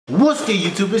What's good,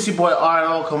 YouTube? It's your boy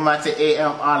Arnold. Coming back to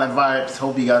AM Island Vibes.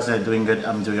 Hope you guys are doing good.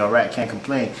 I'm doing alright. Can't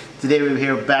complain. Today we're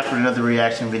here back with another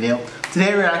reaction video.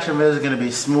 Today's reaction video is gonna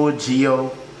be Smooth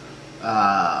Gio.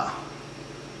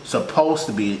 Supposed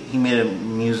to be. He made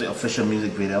a official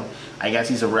music video. I guess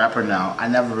he's a rapper now. I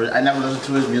never listened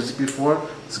to his music before.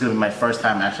 This is gonna be my first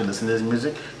time actually listening to his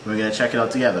music. We're gonna check it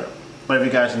out together. But if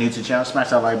you guys are new to the channel,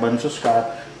 smash that like button,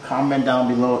 subscribe. Comment down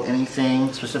below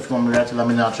anything specific you want me to react to. Let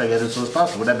me know. I'll try to get it as soon as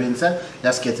possible. With that being said,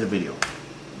 let's get to the video.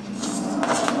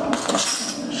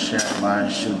 Share line,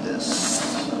 shoot this.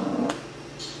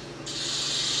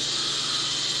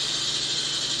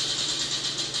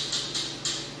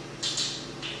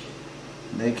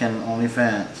 They can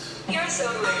OnlyFans. You're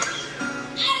so weird.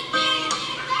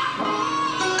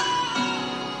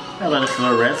 I like this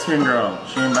little red skin girl.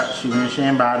 She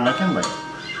ain't bad looking, but.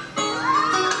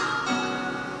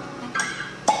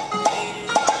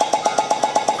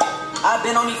 I've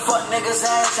been on these fuck niggas'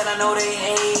 ass and I know they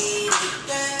hate it.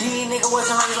 These niggas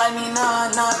wasn't raised like me, nah,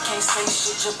 can't say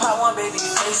shit. Just pop one, baby,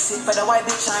 face it. For the white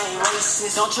bitch, I ain't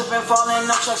racist. Don't trip and fall in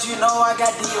no trucks, you know I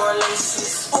got Dior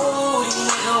laces. Ooh, these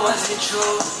niggas wasn't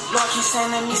true. Lord keep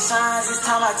sending me signs, it's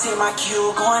time I take my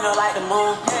cue. Going up like the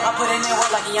moon, I put in that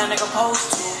work like a young nigga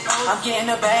supposed to. I'm getting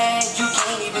a bag, you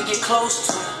can't even get close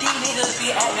to. These niggas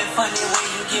be acting funny when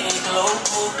you getting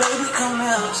global. Baby, come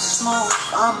here, smoke,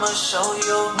 I'ma show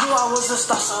you. Knew I was a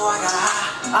star, so I got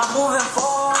high. I'm moving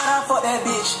forward, I fuck that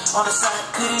bitch on the side.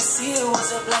 Couldn't see it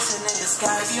was a blessing in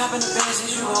disguise. If you hop in the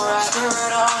business, you gon' ride. Stir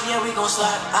it off, yeah, we gon'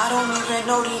 slide. I don't even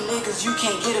know these niggas, you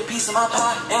can't get a piece of my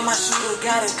pie. And my shooter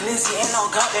got a glizzy, and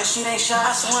on God, that shit ain't shot.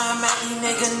 I swear I'm at these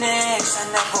niggas next, I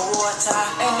never wore a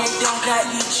tie. And they don't got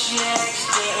these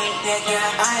checks, they ain't that guy.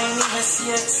 I ain't even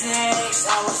see a text,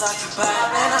 I was occupied.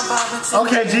 And I'm bobbing to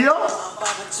okay, Gio. I'm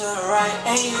bobbing to the right.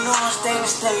 And you know I'm stay,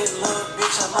 little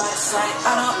bitch, I'm out of sight.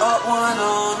 I done up one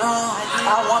on.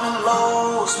 I want them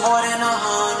lows, more than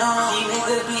 100. These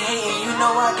niggas be hating, you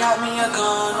know I got me a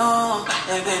gun on.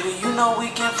 And baby, you know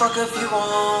we can fuck if you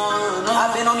want.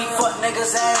 I've been on these fuck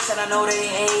niggas' ass and I know they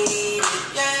hate it.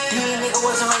 These niggas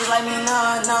wasn't raised like me,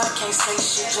 nah, can't say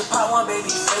shit. Just pop one, baby,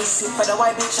 face it. For the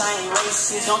white bitch, I ain't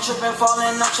racist. Don't trip and fall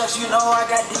in no trucks, you know I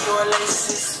got Dior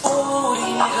laces. Ooh,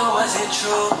 these niggas wasn't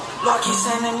true. Lord keep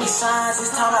sending me signs,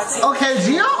 it's time I take. Okay,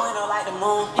 Gio. Like the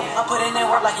moon. I put in that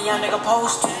work like a young nigga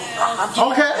supposed to. I'm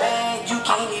getting bad, you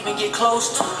can't even get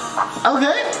close to.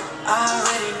 Okay. I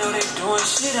already know they doing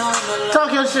shit on the low.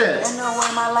 Talk your shit. And the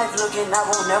way my life looking, I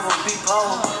won't never be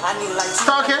poor. I need like 2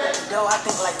 Talk it. Though I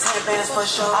think like 10 bands for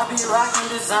sure. I be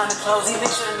rocking designer clothes. These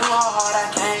niggas should've knew how hard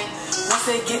I came. Once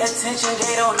they get attention,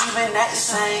 they don't even act the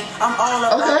same. I'm all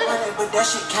about money, but that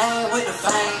shit came with the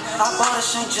fame. I bought a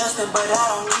St. Justin, but I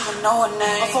don't even know her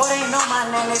name. Before they know my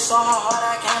name, they saw how hard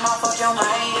I came. I fuck your man.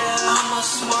 I'm a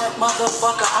smart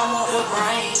motherfucker. I want the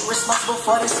brain. Responsible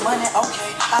for this money. Okay,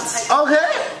 I take. Okay.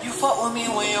 You fuck with me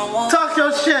when you want. Talk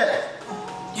your shit.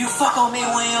 You fuck on me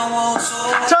when you want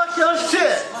to. Talk your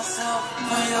shit. Myself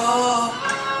for you.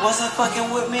 Wasn't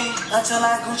fucking with me until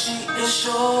I Gucci the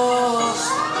shoes.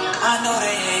 I know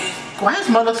they hate it. Why is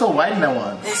mother so white in that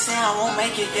one? They say I won't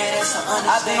make it, yeah, that's an understatement.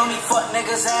 I've been on these fuck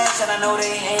niggas' ass and I know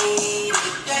they hate it.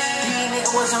 These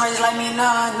niggas wasn't raised like me,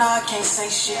 nah, can't say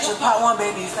shit. Just pop one,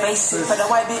 baby, face it. For the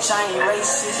white bitch, I ain't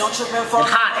racist. Don't trip and fall. It's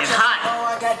hot, it's hot. Oh,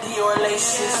 I got Dior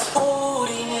laces. Ooh,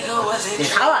 these niggas wasn't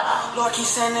It's hot. Lord keep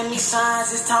sending me signs,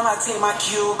 it's time I take my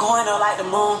cue. Going up like the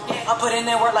moon. I put in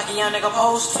that work like a young nigga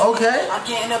supposed to. Okay. I'm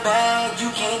getting a bag, you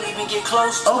can't even get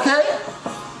close to. Okay.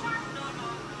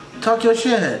 Talk your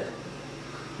shit.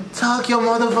 Talk your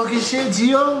motherfucking shit,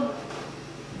 Gio.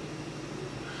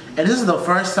 And this is the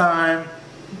first time,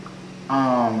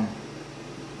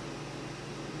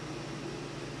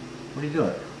 what are you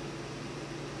doing?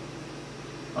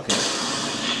 Okay.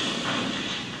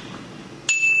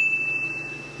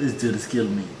 This dude is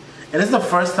killing me. And this is the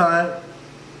first time,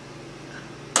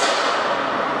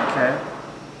 okay.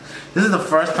 This is the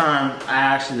first time I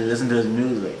actually listen to his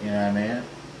music, you know what I mean?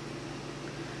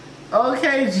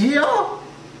 Okay, Gio.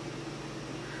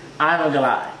 I'm not gonna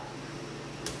lie.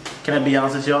 Can I be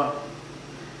honest with y'all?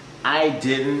 I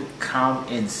didn't come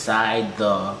inside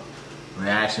the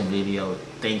reaction video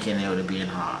thinking it would be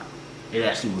hot. It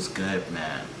actually was good,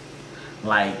 man.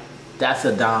 Like, that's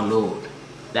a download.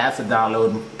 That's a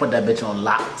download. Put that bitch on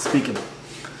lock. Speaking.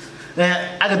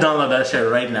 Man, I can download that shit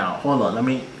right now. Hold on, I'm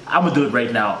gonna do it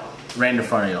right now, right in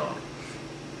front of y'all.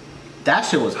 That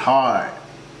shit was hard.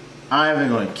 I ain't even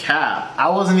gonna cap. I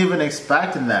wasn't even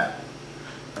expecting that.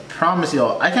 I promise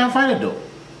y'all. I can't find it though.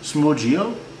 Smooth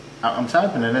Gio? I'm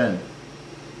typing it in.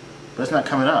 But it's not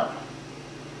coming up.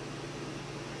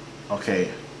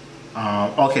 Okay.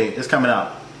 Okay, it's coming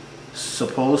out.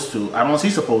 Supposed to. I don't see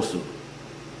supposed to.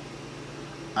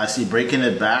 I see breaking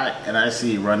it back and I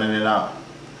see running it out.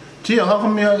 Gio, how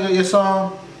come your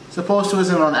song Supposed to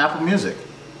isn't on Apple Music?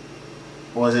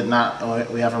 Or is it not? Or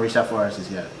we haven't reached out for artists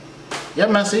yet. Yep,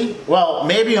 man, see? Well,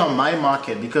 maybe on my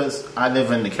market because I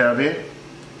live in the Caribbean,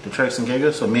 the Turks and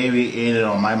Caicos, so maybe it ain't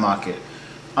on my market.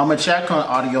 I'm gonna check on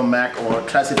Audio Mac or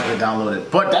try to see if I can download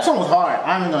it. But that song was hard.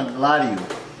 I'm not gonna lie to you.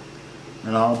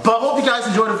 You know? But I hope you guys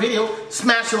enjoyed the video.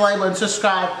 Smash the like button,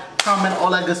 subscribe, comment, all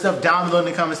that good stuff down below in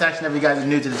the comment section if you guys are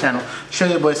new to the channel. Show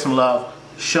your boys some love.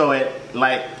 Show it,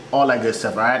 like, all that good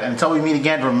stuff, alright? Until we meet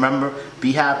again, remember,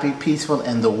 be happy, peaceful,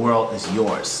 and the world is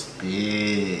yours.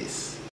 Peace.